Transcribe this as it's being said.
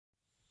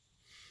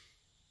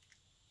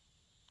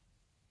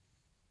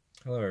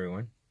Hello,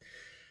 everyone.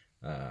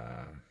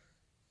 Uh,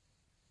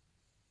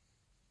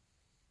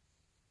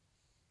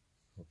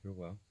 Hope you're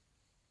well.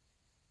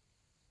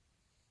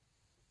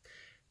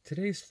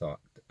 Today's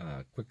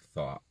quick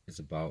thought, is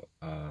about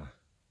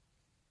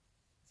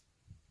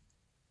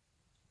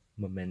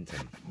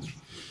momentum.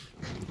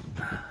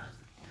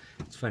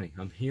 It's funny.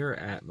 I'm here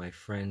at my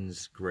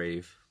friend's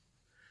grave,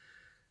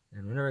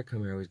 and whenever I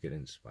come here, I always get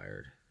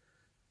inspired.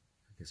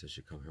 I guess I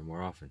should come here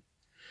more often.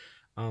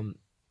 Um,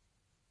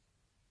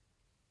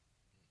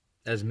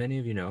 as many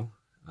of you know,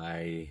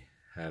 I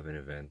have an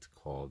event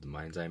called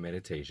Mind's Eye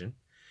Meditation,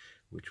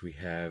 which we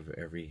have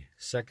every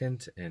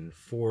second and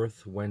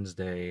fourth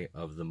Wednesday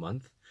of the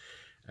month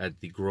at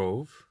the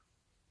Grove,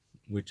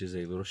 which is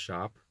a little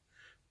shop,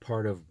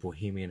 part of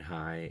Bohemian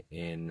High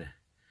in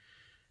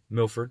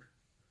Milford,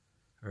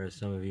 or as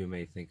some of you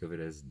may think of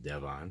it as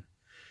Devon,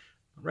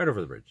 right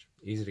over the bridge.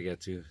 Easy to get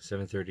to,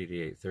 7:30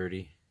 to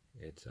 8:30.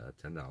 It's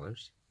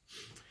 $10.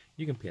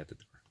 You can pay at the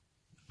door.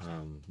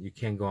 You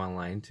can go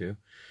online too,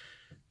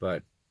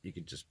 but you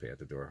can just pay at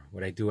the door.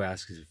 What I do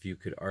ask is if you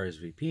could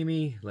RSVP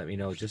me, let me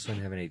know, just so I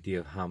have an idea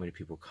of how many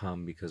people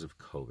come because of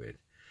COVID.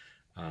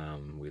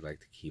 We like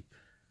to keep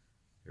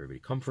everybody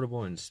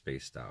comfortable and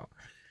spaced out.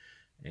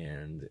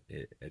 And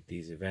at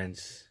these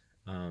events,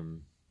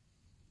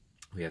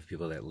 we have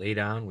people that lay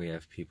down, we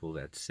have people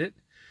that sit,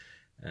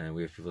 and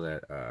we have people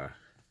that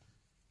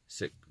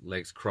sit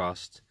legs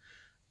crossed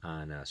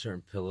on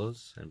certain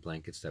pillows and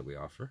blankets that we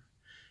offer.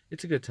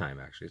 It's a good time,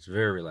 actually. It's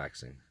very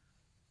relaxing,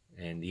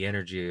 and the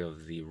energy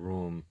of the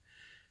room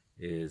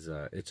is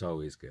it's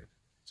always good.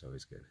 It's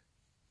always good.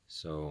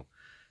 So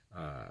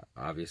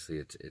obviously,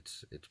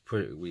 it's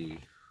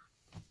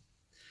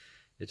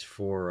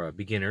for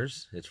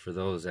beginners. It's for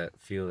those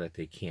that feel that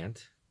they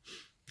can't.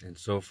 And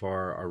so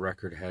far, our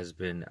record has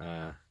been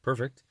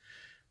perfect.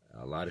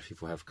 A lot of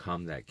people have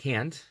come that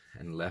can't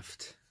and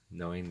left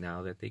knowing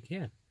now that they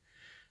can.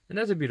 And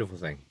that's a beautiful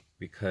thing,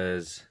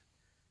 because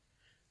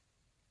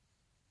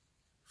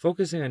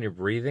focusing on your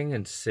breathing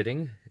and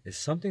sitting is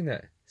something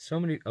that so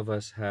many of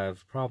us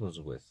have problems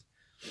with.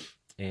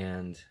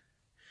 And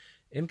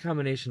in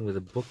combination with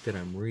a book that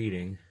I'm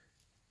reading,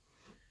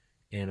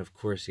 and of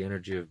course the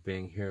energy of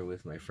being here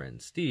with my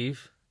friend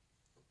Steve,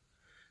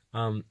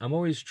 I'm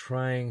always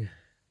trying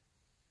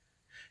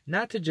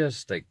not to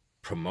just like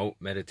promote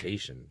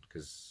meditation,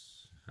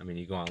 because I mean,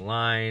 you go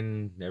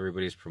online,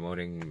 everybody's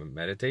promoting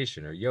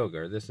meditation or yoga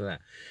or this or that.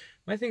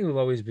 My thing will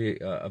always be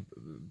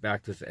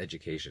back with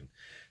education.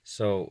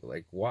 So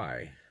like,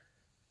 why?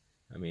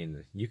 I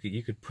mean, you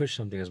could push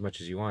something as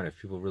much as you want.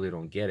 If people really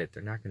don't get it,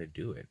 they're not going to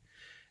do it,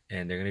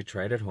 and they're going to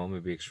try it at home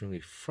and be extremely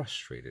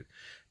frustrated.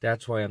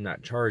 That's why I'm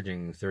not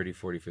charging 30,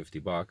 40, 50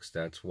 bucks.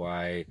 That's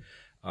why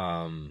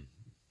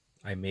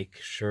I make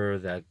sure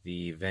that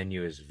the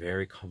venue is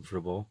very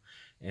comfortable,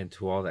 and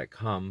to all that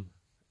come,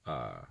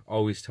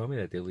 always tell me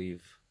that they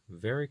leave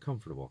very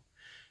comfortable,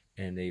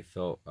 and they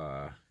felt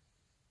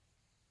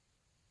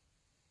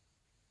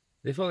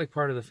like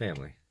part of the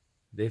family.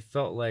 They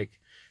felt like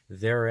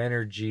their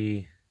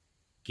energy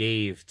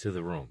gave to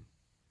the room,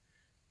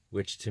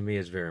 which to me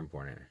is very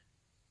important.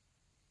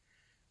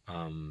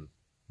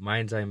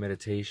 Mind's Eye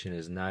Meditation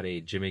is not a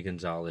Jimmy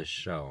Gonzalez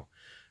show.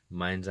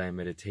 Mind's Eye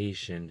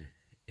Meditation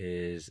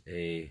is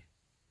a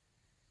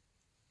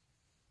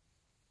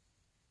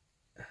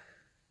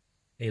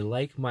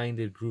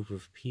like-minded group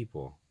of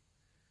people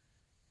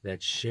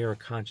that share a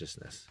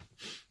consciousness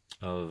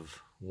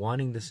of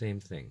wanting the same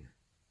thing,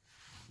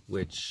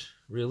 which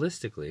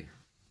realistically,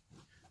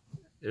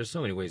 there's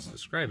so many ways to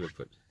describe it,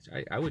 but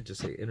I would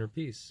just say inner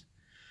peace.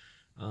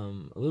 A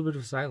little bit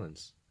of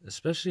silence,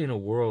 especially in a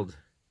world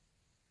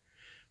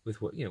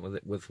with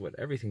what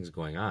everything's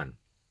going on.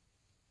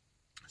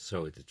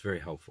 So it's very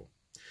helpful.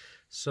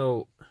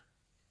 So I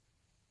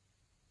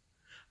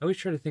always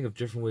try to think of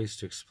different ways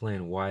to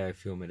explain why I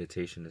feel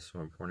meditation is so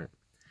important.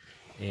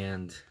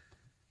 And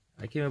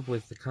I came up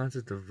with the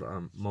concept of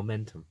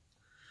momentum.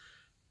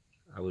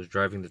 I was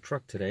driving the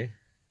truck today,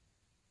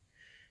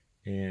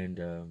 and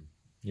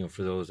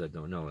for those that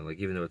don't know, like,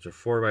 even though it's a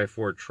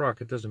 4x4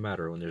 truck, it doesn't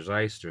matter. When there's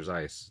ice, there's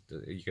ice.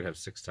 You could have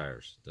 6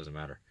 tires. It doesn't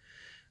matter.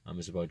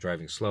 It's about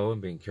driving slow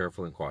and being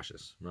careful and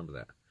cautious. Remember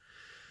that.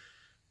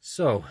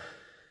 So,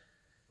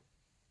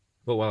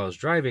 but while I was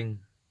driving,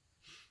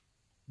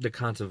 the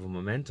concept of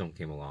momentum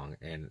came along,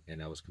 and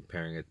I was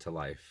comparing it to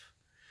life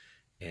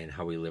and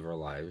how we live our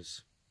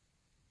lives,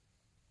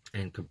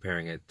 and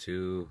comparing it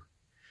to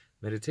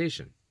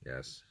meditation.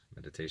 Yes,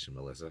 meditation,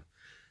 Melissa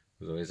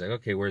was always like,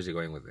 okay, where's he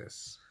going with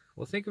this?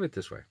 Well, think of it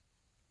this way.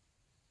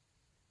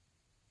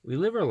 We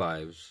live our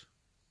lives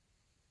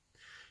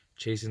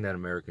chasing that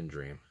American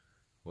dream.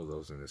 Well,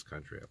 those in this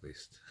country, at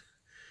least.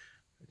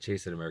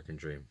 Chase that American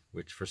dream,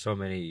 which for so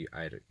many,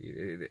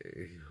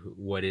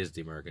 what is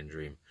the American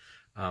dream?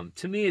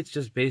 To me, it's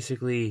just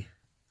basically,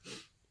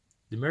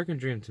 the American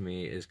dream to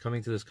me is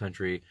coming to this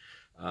country,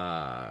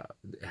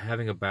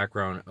 having a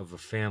background of a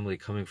family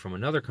coming from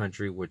another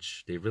country,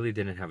 which they really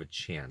didn't have a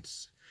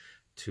chance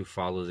to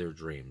follow their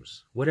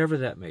dreams, whatever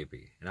that may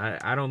be. And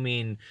I don't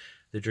mean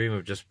the dream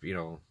of just,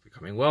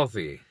 becoming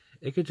wealthy.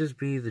 It could just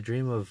be the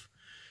dream of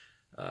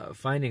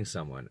finding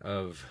someone,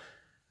 of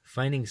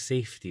finding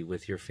safety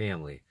with your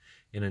family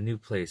in a new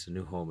place, a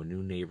new home, a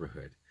new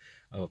neighborhood,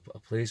 a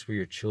place where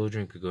your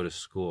children could go to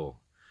school,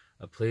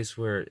 a place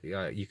where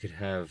you could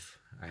have,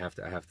 I have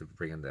to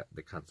bring in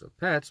the concept of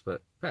pets,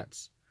 but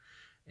pets.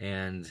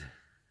 And,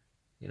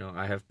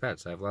 I have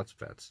pets. I have lots of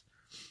pets.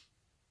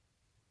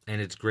 And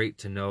it's great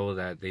to know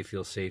that they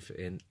feel safe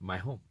in my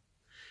home,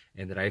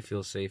 and that I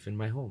feel safe in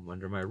my home,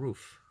 under my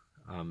roof,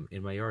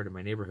 in my yard, in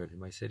my neighborhood, in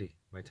my city,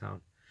 my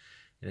town.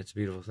 And it's a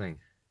beautiful thing.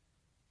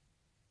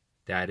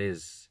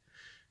 That's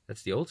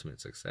the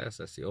ultimate success.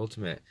 That's the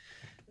ultimate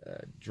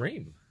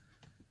dream.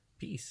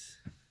 Peace,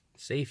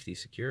 safety,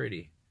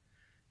 security,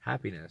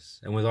 happiness.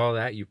 And with all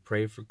that, you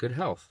pray for good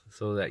health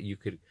so that you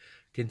could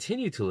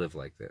continue to live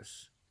like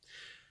this.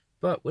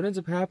 But what ends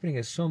up happening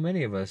is so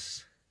many of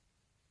us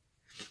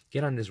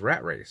get on this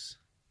rat race,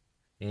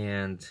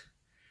 and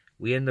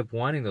we end up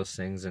wanting those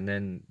things, and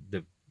then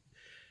the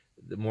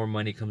more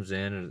money comes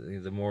in,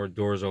 and the more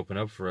doors open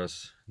up for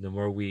us, the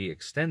more we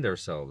extend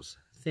ourselves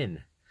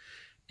thin.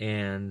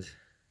 And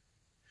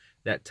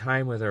that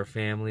time with our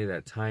family,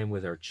 that time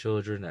with our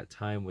children, that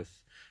time with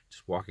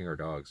just walking our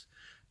dogs,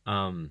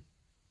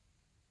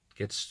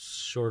 gets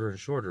shorter and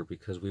shorter,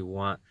 because we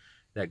want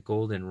that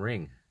golden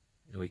ring.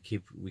 And we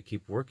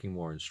keep working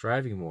more and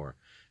striving more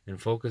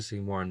and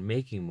focusing more and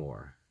making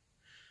more.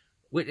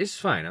 Which is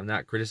fine. I'm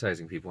not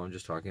criticizing people. I'm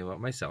just talking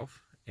about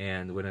myself.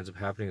 And what ends up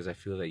happening is I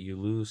feel that you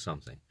lose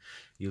something.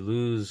 You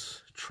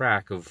lose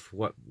track of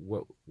what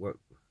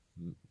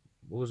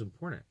was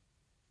important.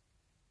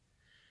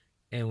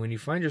 And when you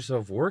find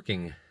yourself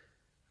working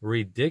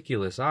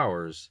ridiculous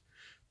hours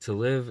to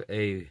live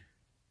a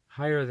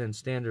higher than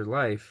standard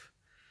life,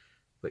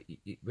 but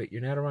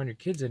you're not around your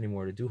kids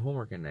anymore to do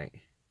homework at night.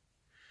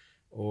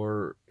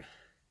 Or,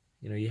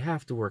 you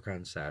have to work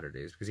on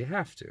Saturdays because you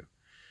have to.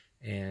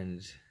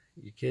 And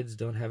your kids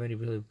don't have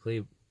anybody to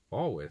play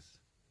ball with.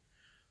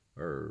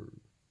 Or,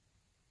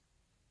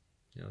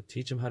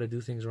 teach them how to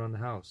do things around the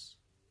house.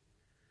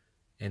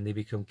 And they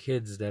become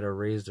kids that are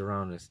raised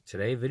around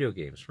today, video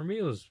games. For me,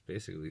 it was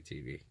basically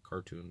TV,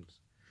 cartoons.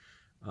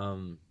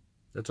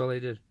 That's all they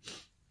did.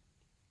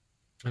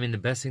 I mean, the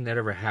best thing that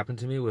ever happened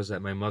to me was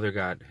that my mother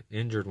got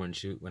injured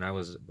when I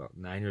was about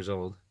 9 years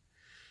old.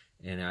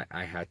 And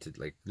I had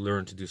to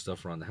learn to do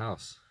stuff around the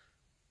house,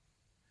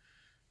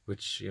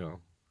 which,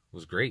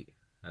 was great.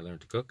 I learned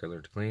to cook. I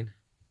learned to clean.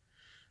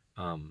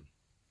 So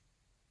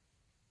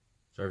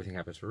everything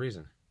happens for a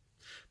reason.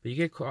 But you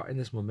get caught in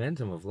this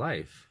momentum of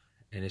life,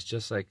 and it's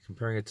just like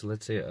comparing it to,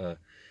 let's say, a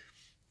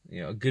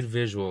good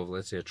visual of,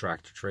 let's say, a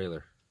tractor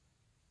trailer.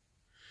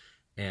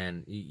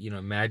 And,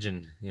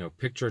 imagine,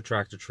 picture a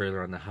tractor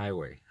trailer on the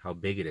highway, how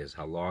big it is,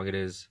 how long it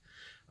is,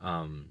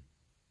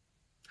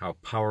 how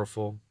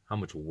powerful, how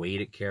much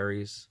weight it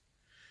carries.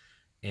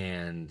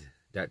 And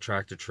that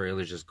tractor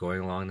trailer is just going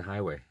along the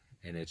highway,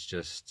 and it's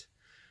just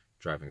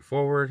driving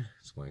forward.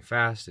 It's going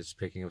fast. It's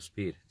picking up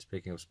speed.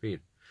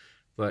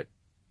 But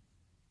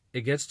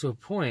it gets to a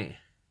point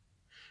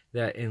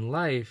that in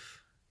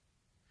life,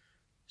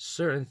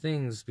 certain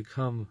things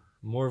become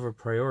more of a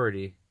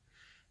priority,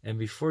 and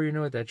before you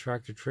know it, that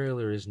tractor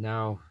trailer is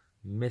now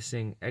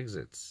missing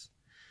exits.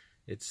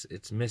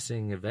 It's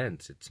missing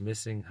events. It's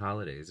missing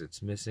holidays.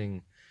 It's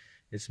missing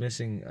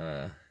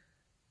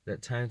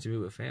that time to be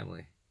with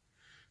family,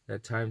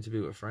 that time to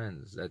be with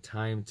friends, that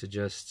time to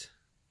just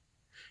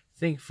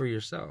think for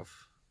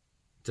yourself,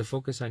 to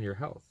focus on your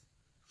health,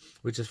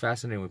 which is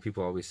fascinating when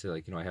people always say,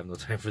 I have no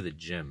time for the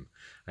gym.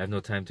 I have no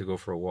time to go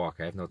for a walk.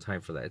 I have no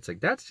time for that. It's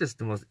that's just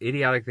the most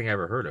idiotic thing I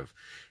ever heard of.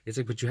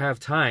 It's but you have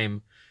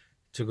time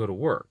to go to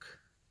work.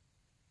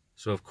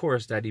 So, of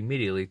course, that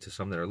immediately, to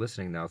some that are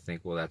listening now,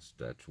 think, well, that's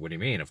what do you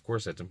mean? Of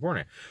course, that's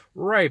important.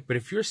 Right, but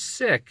if you're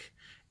sick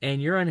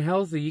and you're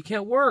unhealthy, you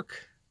can't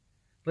work.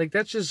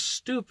 That's just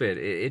stupid.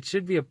 It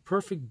should be a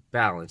perfect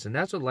balance, and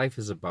that's what life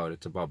is about.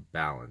 It's about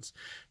balance.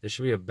 There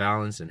should be a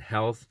balance in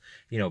health,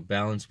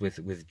 balance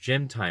with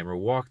gym time or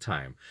walk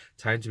time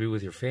to be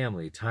with your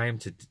family, time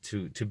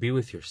to be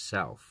with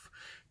yourself.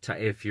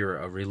 If you're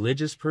a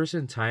religious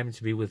person, time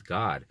to be with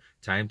God,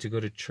 time to go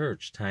to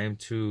church, time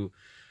to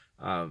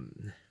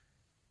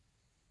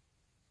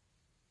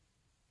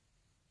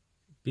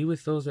be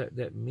with those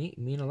that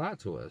mean a lot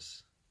to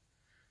us.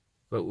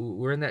 But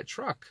we're in that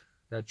truck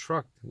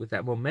with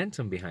that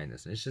momentum behind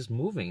us, and it's just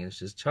moving, and it's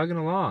just chugging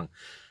along,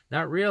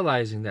 not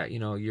realizing that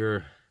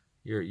you're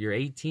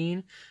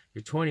 18,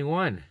 you're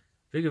 21,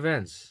 big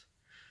events.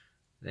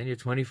 Then you're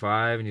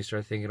 25, and you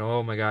start thinking,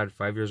 oh my God,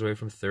 5 years away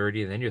from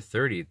 30, and then you're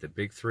 30, the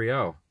big 30.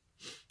 And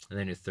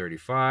then you're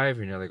 35,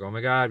 and you're like, oh my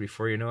God,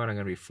 before you know it, I'm going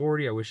to be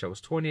 40. I wish I was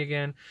 20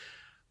 again.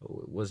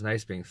 It was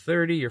nice being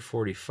 30. You're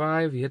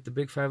 45. You hit the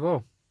big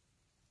 50.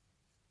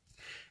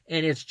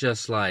 And it's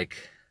just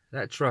like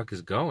that truck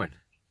is going.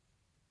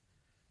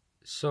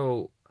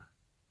 So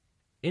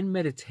in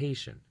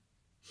meditation,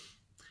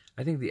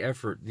 I think the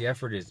effort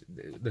is,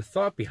 the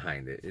thought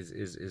behind it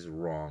is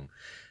wrong.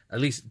 At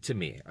least to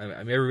me.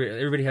 I mean,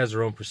 everybody has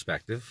their own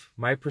perspective.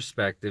 My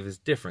perspective is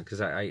different because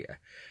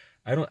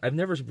I've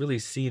never really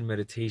seen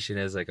meditation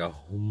as like a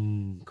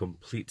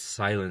complete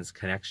silence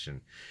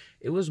connection.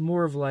 It was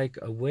more of like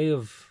a way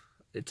of,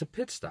 it's a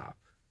pit stop.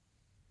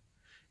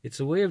 It's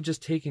a way of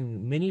just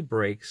taking mini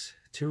breaks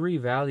to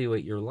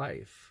reevaluate your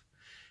life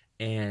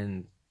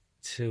and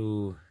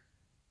to,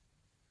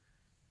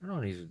 I don't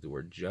want to use the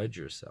word judge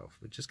yourself,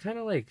 but just kind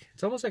of like,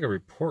 it's almost like a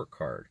report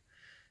card.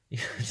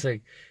 It's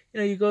like,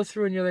 you go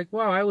through and you're like,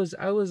 wow, I was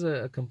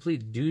a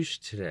complete douche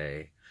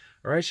today.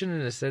 Or I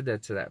shouldn't have said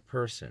that to that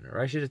person.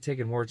 Or I should have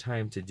taken more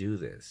time to do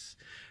this.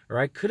 Or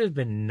I could have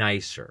been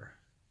nicer.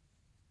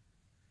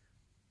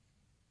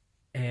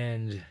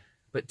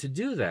 But to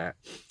do that,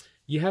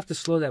 you have to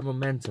slow that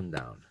momentum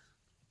down.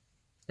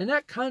 And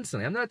not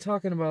constantly. I'm not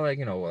talking about like,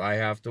 well, I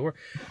have to work.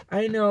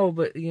 I know,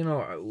 but,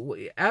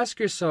 ask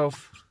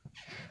yourself,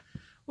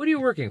 what are you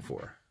working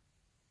for?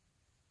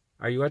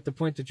 Are you at the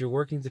point that you're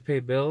working to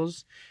pay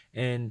bills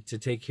and to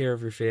take care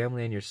of your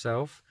family and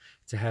yourself,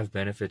 to have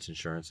benefits,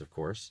 insurance, of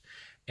course,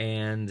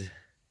 and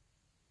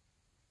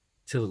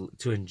to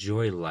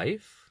enjoy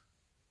life?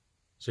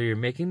 So you're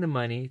making the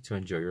money to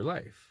enjoy your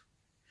life.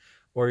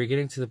 Or you're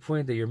getting to the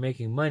point that you're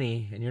making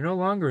money and you're no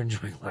longer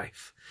enjoying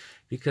life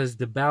because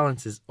the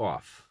balance is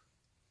off.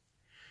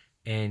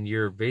 And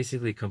you're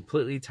basically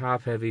completely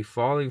top heavy,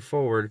 falling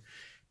forward.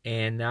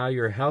 And now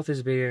your health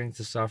is beginning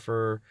to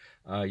suffer.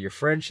 Your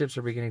friendships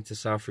are beginning to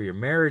suffer. Your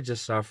marriage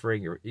is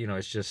suffering.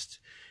 It's just,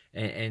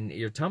 and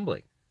you're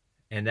tumbling.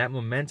 And that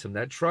momentum,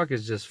 that truck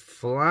is just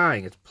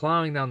flying. It's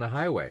plowing down the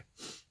highway.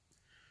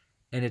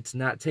 And it's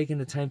not taking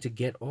the time to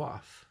get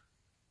off.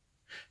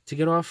 To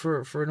get off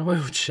for an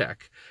oil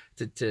check.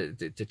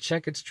 To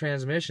check its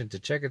transmission. To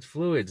check its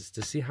fluids.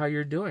 To see how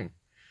you're doing.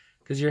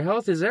 Because your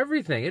health is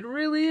everything. It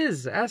really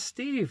is. Ask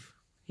Steve.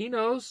 He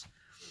knows.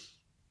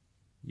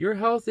 Your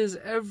health is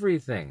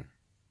everything.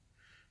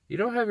 You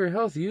don't have your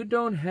health, you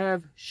don't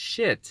have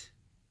shit.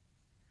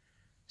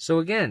 So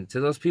again, to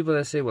those people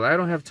that say, well, I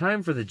don't have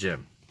time for the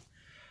gym,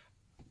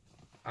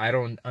 I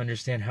don't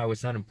understand how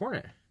it's not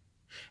important.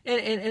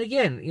 And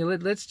again,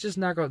 let's just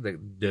knock out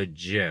the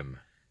gym.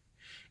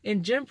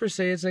 In gym per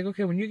se, it's like,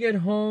 okay, when you get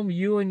home,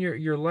 you and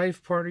your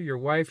life partner, your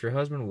wife, your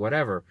husband,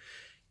 whatever,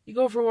 you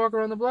go for a walk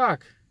around the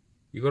block.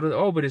 You go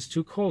to but it's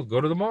too cold,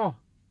 go to the mall.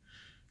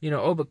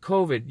 But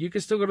COVID, you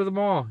can still go to the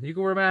mall. You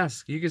can wear a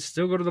mask. You can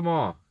still go to the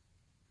mall.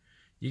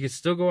 You can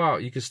still go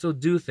out. You can still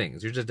do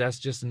things. That's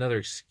just another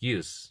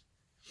excuse.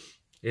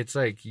 It's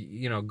like, go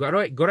to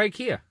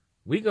IKEA.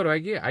 We go to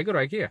IKEA. I go to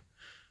IKEA.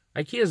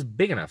 IKEA is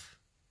big enough.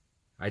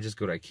 I just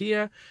go to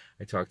IKEA.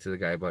 I talk to the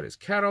guy about his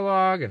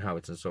catalog and how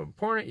it's so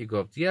important. You go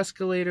up the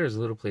escalator. There's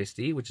a little place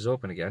to eat, which is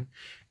open again.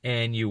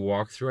 And you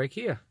walk through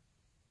IKEA.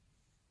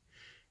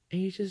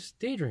 And you just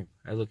daydream.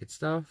 I look at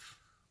stuff.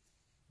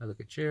 I look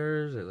at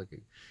chairs, I look at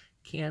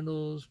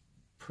candles,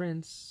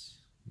 prints.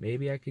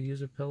 Maybe I could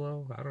use a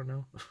pillow. I don't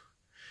know.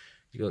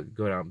 You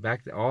go down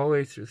back all the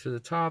way through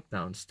the top,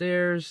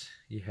 downstairs.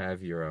 You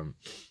have your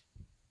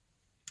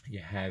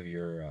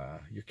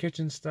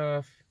kitchen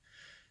stuff,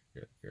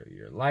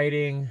 your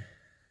lighting,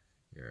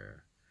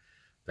 your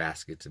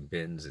baskets and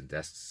bins and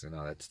desks and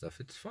all that stuff.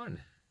 It's fun.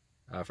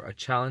 A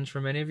challenge for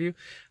many of you.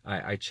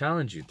 I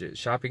challenge you to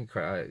shopping.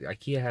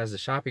 IKEA has the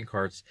shopping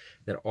carts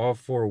that all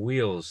four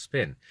wheels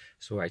spin.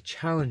 So I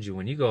challenge you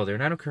when you go there,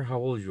 and I don't care how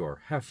old you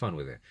are, have fun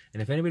with it.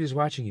 And if anybody's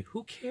watching you,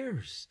 who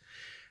cares?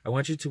 I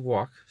want you to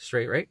walk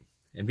straight, right?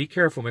 And be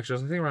careful, make sure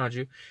there's nothing around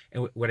you.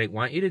 And what I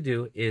want you to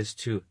do is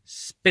to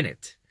spin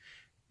it,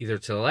 either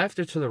to the left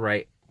or to the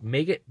right.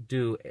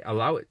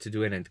 Allow it to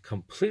do it in a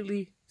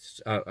completely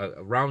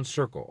a round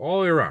circle, all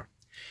the way around.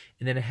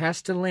 And then it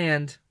has to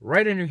land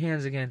right in your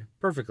hands again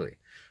perfectly.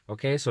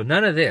 Okay, so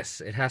none of this.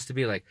 It has to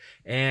be like,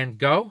 and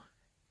go,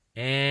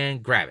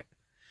 and grab it.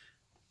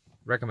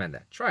 Recommend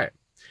that. Try it.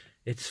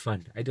 It's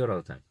fun. I do it all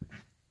the time.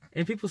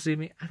 And people see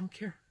me, I don't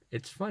care.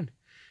 It's fun.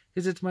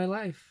 Because it's my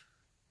life.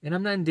 And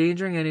I'm not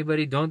endangering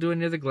anybody. Don't do it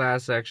near the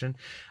glass section.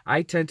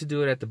 I tend to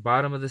do it at the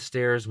bottom of the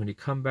stairs when you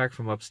come back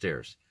from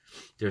upstairs.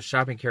 There's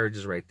shopping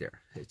carriages right there.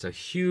 It's a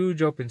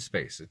huge open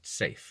space. It's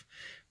safe.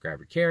 Grab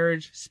your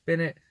carriage, spin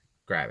it,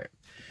 grab it.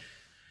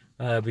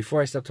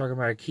 Before I stop talking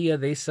about IKEA,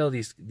 they sell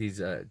these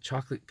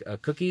chocolate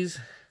cookies,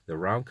 the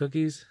round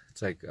cookies.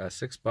 It's like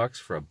 $6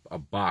 for a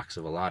box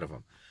of a lot of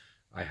them.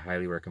 I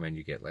highly recommend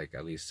you get like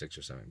at least 6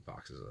 or 7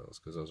 boxes of those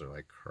because those are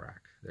like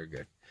crack. They're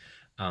good.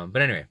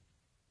 But anyway,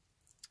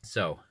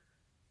 so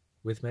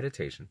with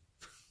meditation,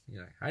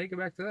 how do you get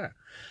back to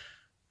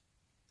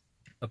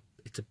that?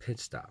 It's a pit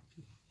stop.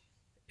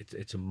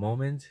 It's a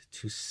moment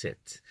to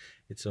sit.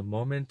 It's a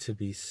moment to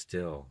be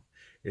still.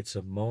 It's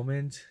a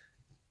moment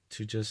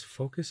to just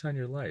focus on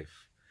your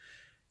life,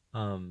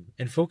 and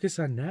focus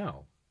on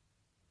now.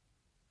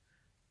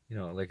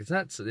 Like it's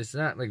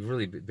not like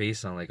really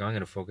based on like I'm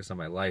going to focus on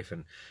my life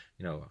and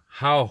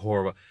how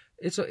horrible.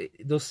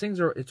 Those things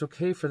are. It's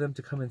okay for them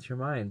to come into your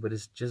mind, but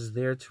it's just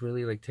there to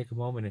really like take a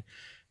moment and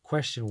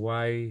question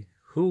why,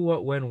 who,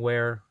 what, when,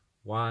 where,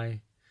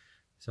 why,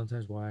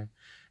 sometimes why,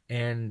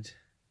 and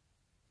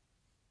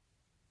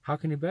How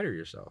can you better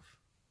yourself?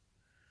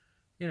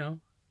 You know,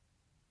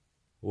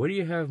 what do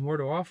you have more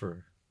to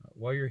offer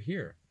while you're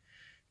here?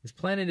 This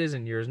planet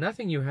isn't yours.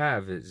 Nothing you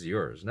have is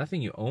yours.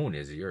 Nothing you own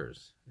is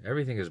yours.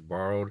 Everything is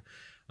borrowed,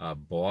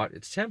 bought.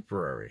 It's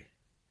temporary.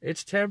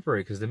 It's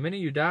temporary because the minute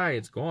you die,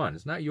 it's gone.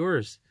 It's not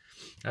yours.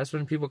 That's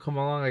when people come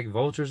along like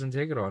vultures and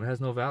take it all. It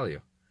has no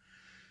value.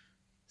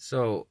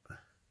 So,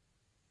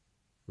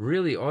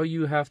 really, all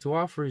you have to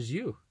offer is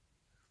you.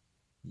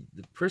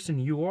 The person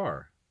you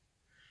are.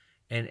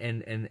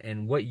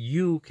 And what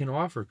you can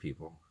offer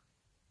people.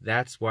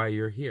 That's why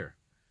you're here.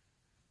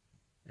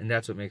 And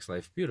that's what makes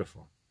life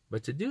beautiful.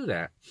 But to do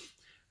that,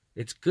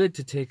 it's good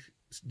to take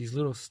these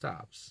little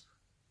stops,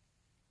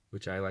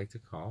 which I like to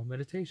call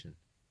meditation.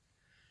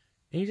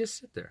 And you just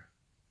sit there.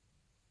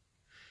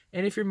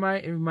 And if your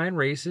mind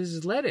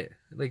races, let it.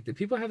 Like, the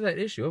people have that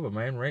issue. Oh, but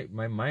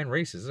my mind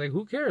races. It's like,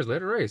 who cares?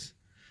 Let it race.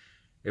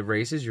 It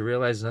races. You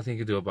realize there's nothing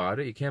you can do about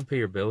it. You can't pay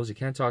your bills. You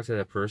can't talk to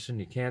that person.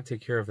 You can't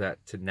take care of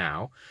that to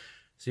now.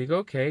 So you go,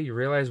 okay, you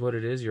realize what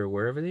it is. You're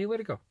aware of it. And you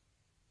let it go.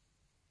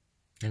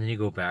 And then you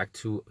go back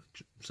to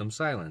some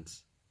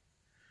silence.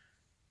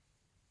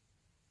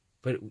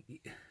 But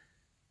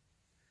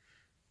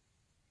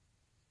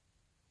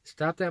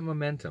stop that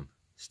momentum.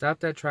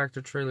 Stop that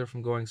tractor trailer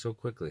from going so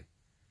quickly.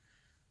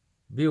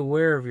 Be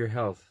aware of your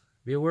health.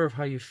 Be aware of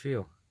how you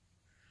feel.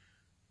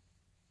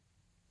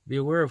 Be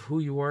aware of who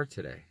you are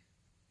today.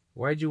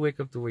 Why did you wake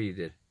up the way you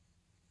did?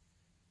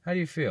 How do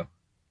you feel?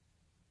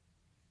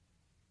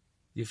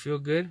 Do you feel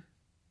good?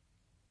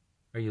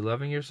 Are you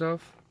loving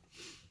yourself?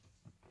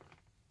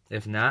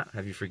 If not,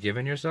 have you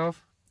forgiven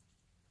yourself?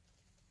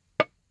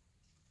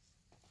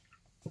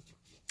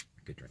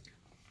 Good drink.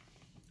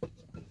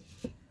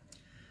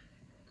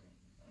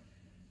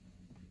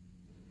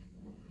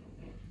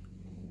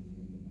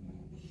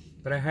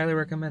 But I highly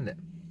recommend it.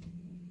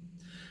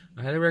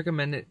 I highly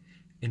recommend it.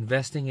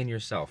 Investing in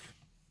yourself.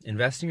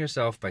 Investing in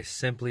yourself by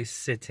simply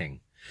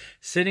sitting.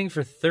 Sitting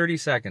for 30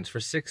 seconds,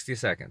 for 60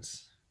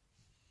 seconds.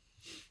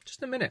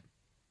 Just a minute.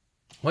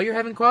 While you're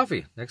having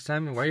coffee. Next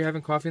time, while you're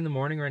having coffee in the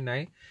morning or at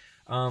night,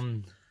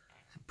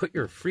 put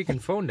your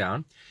freaking phone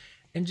down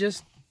and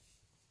just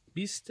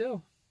be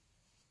still.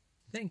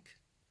 Think.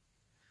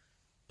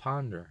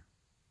 Ponder.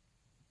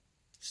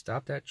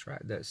 Stop that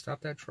truck.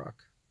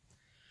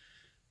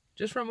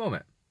 Just for a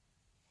moment.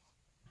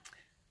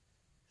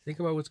 Think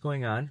about what's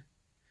going on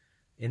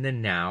in the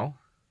now.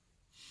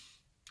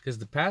 Because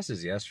the past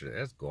is yesterday.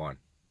 That's gone.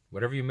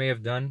 Whatever you may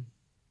have done,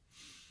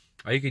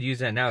 all you could use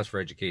that now is for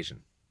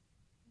education.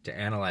 To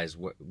analyze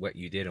what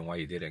you did and why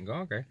you did it and go,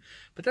 okay.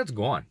 But that's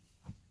gone.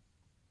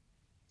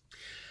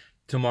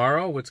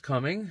 Tomorrow, what's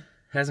coming,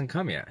 hasn't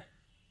come yet.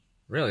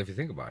 Really, if you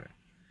think about it.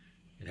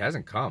 It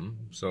hasn't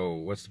come. So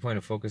what's the point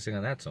of focusing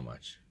on that so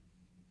much?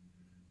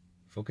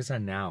 Focus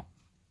on now.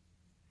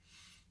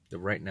 The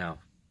right now.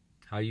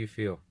 How you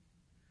feel.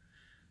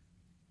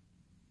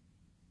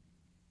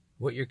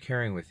 What you're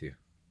carrying with you.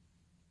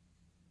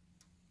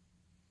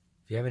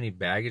 If you have any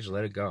baggage,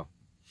 let it go.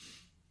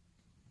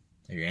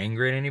 Are you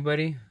angry at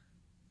anybody?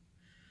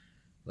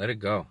 Let it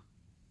go.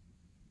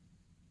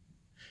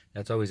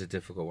 That's always a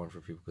difficult one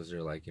for people because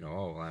they're like,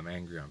 oh, well, I'm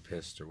angry, I'm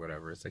pissed or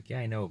whatever. It's like, yeah,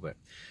 I know, but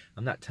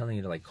I'm not telling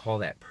you to like call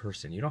that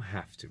person. You don't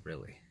have to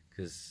really,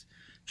 because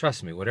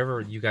trust me,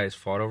 whatever you guys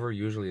fought over,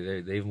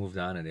 usually they've moved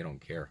on and they don't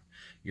care.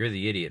 You're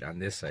the idiot on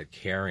this side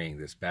carrying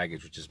this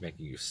baggage, which is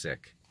making you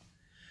sick.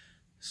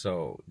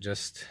 So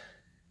just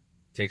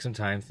take some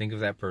time, think of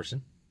that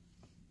person.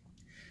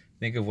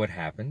 Think of what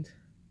happened.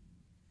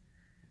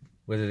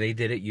 Whether they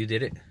did it, you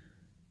did it.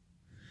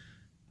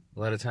 A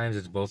lot of times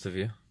it's both of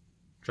you.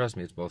 Trust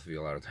me, it's both of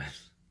you a lot of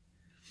times.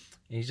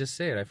 And you just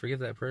say it. I forgive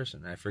that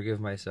person. I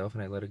forgive myself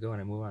and I let it go and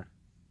I move on.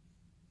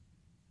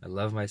 I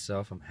love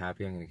myself. I'm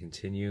happy. I'm going to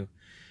continue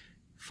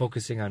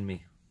focusing on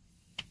me.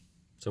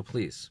 So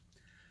please,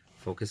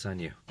 focus on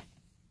you.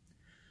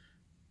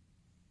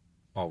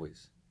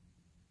 Always.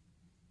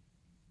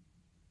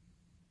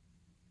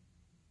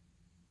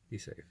 Be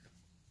safe.